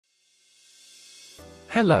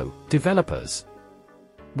Hello, developers.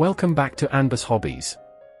 Welcome back to AnbuZ HobbieZ.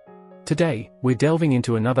 Today, we're delving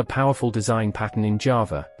into another powerful design pattern in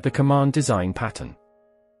Java, the command design pattern.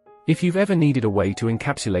 If you've ever needed a way to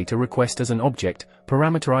encapsulate a request as an object,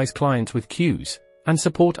 parameterize clients with queues, and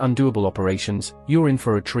support undoable operations, you're in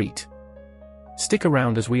for a treat. Stick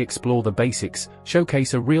around as we explore the basics,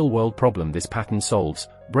 showcase a real-world problem this pattern solves,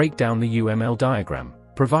 break down the UML diagram,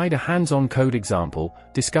 provide a hands-on code example,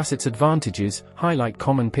 discuss its advantages, highlight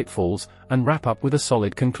common pitfalls, and wrap up with a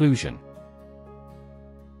solid conclusion.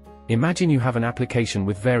 Imagine you have an application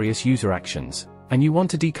with various user actions, and you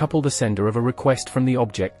want to decouple the sender of a request from the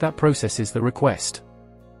object that processes the request.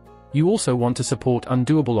 You also want to support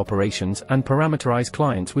undoable operations and parameterize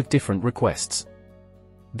clients with different requests.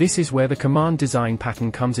 This is where the command design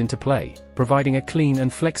pattern comes into play, providing a clean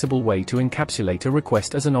and flexible way to encapsulate a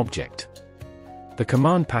request as an object. The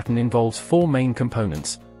command pattern involves four main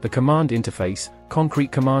components: the command interface,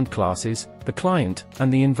 concrete command classes, the client,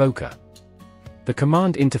 and the invoker. The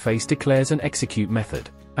command interface declares an execute method,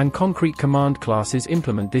 and concrete command classes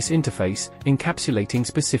implement this interface, encapsulating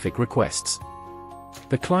specific requests.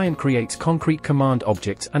 The client creates concrete command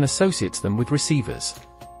objects and associates them with receivers.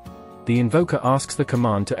 The invoker asks the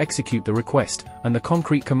command to execute the request, and the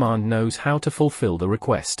concrete command knows how to fulfill the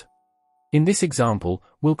request. In this example,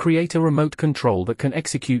 we'll create a remote control that can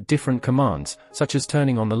execute different commands, such as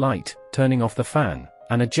turning on the light, turning off the fan,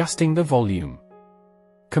 and adjusting the volume.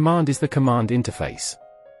 Command is the command interface.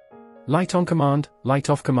 Light on command, light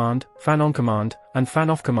off command, fan on command, and fan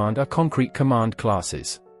off command are concrete command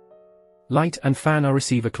classes. Light and fan are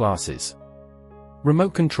receiver classes.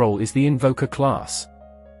 Remote control is the invoker class.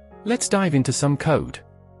 Let's dive into some code.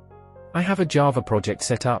 I have a Java project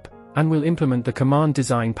set up, and we'll implement the command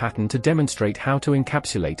design pattern to demonstrate how to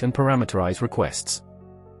encapsulate and parameterize requests.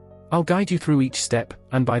 I'll guide you through each step,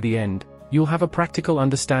 and by the end, you'll have a practical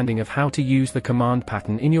understanding of how to use the command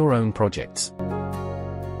pattern in your own projects.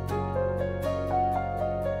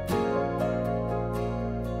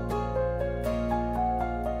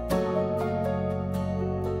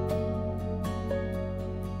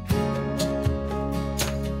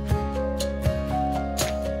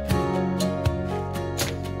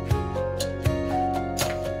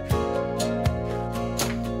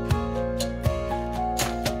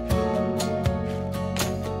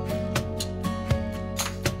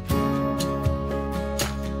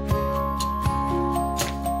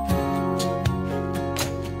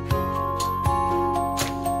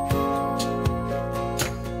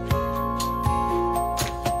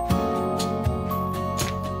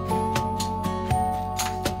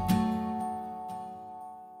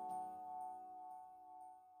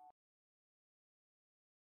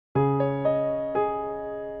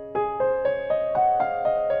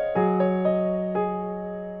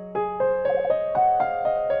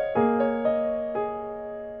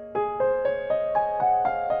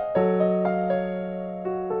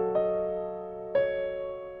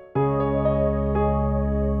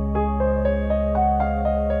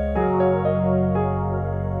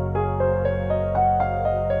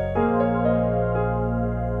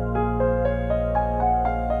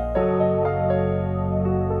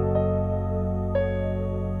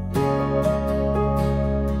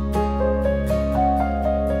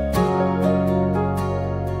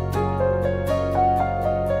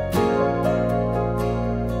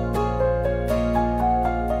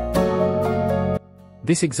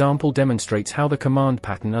 This example demonstrates how the command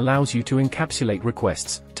pattern allows you to encapsulate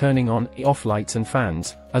requests, turning on/off lights and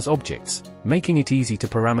fans, as objects, making it easy to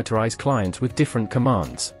parameterize clients with different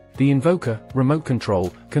commands. The invoker, remote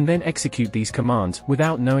control, can then execute these commands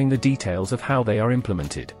without knowing the details of how they are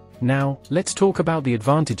implemented. Now, let's talk about the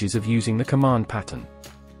advantages of using the command pattern.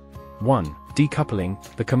 1. Decoupling.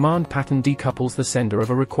 The command pattern decouples the sender of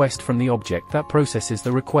a request from the object that processes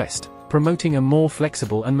the request, promoting a more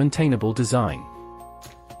flexible and maintainable design.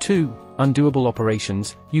 2. Undoable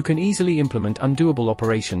operations. You can easily implement undoable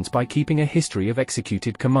operations by keeping a history of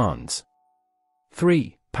executed commands.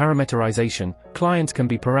 3. Parameterization. Clients can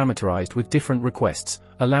be parameterized with different requests,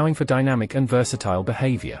 allowing for dynamic and versatile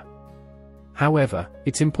behavior. However,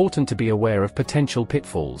 it's important to be aware of potential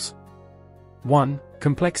pitfalls. 1.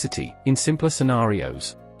 Complexity. In simpler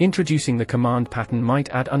scenarios, introducing the command pattern might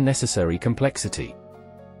add unnecessary complexity.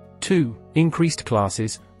 2. Increased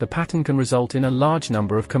classes. The pattern can result in a large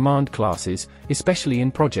number of command classes, especially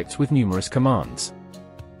in projects with numerous commands.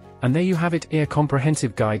 And there you have it, a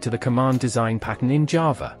comprehensive guide to the command design pattern in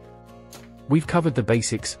Java. We've covered the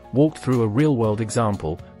basics, walked through a real-world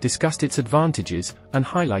example, discussed its advantages, and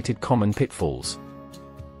highlighted common pitfalls.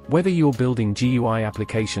 Whether you're building GUI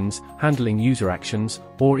applications, handling user actions,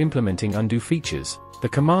 or implementing undo features, the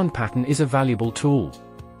command pattern is a valuable tool.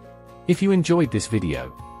 If you enjoyed this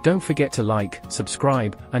video, don't forget to like,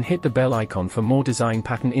 subscribe, and hit the bell icon for more design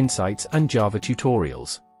pattern insights and Java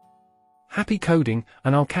tutorials. Happy coding,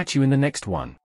 and I'll catch you in the next one.